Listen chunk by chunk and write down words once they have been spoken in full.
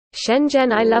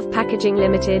Shenzhen I Love Packaging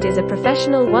Limited is a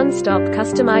professional one-stop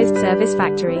customized service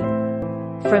factory.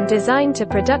 From design to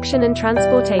production and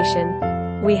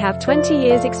transportation, we have 20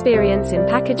 years experience in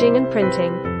packaging and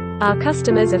printing. Our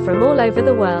customers are from all over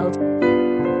the world.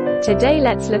 Today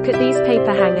let's look at these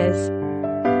paper hangers.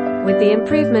 With the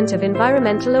improvement of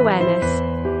environmental awareness,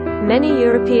 many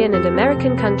European and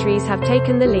American countries have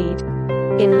taken the lead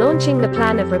in launching the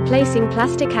plan of replacing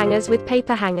plastic hangers with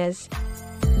paper hangers.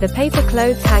 The paper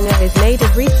clothes hanger is made of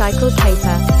recycled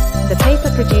paper. The paper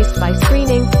produced by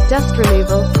screening, dust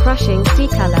removal, crushing,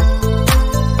 decolor,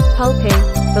 pulping,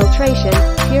 filtration,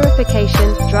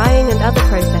 purification, drying and other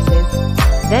processes.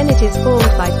 Then it is formed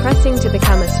by pressing to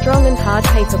become a strong and hard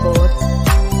paperboard.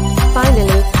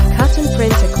 Finally, cut and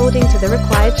print according to the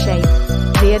required shape.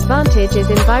 The advantage is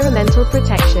environmental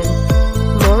protection.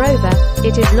 Moreover,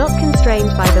 it is not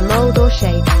constrained by the mold or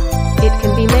shape. It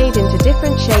can be made into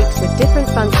different shapes with different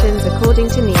functions according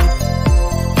to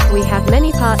needs. We have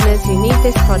many partners who need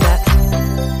this product.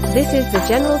 This is the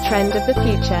general trend of the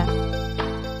future.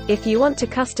 If you want to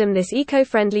custom this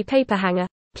eco-friendly paper hanger,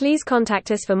 please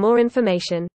contact us for more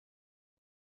information.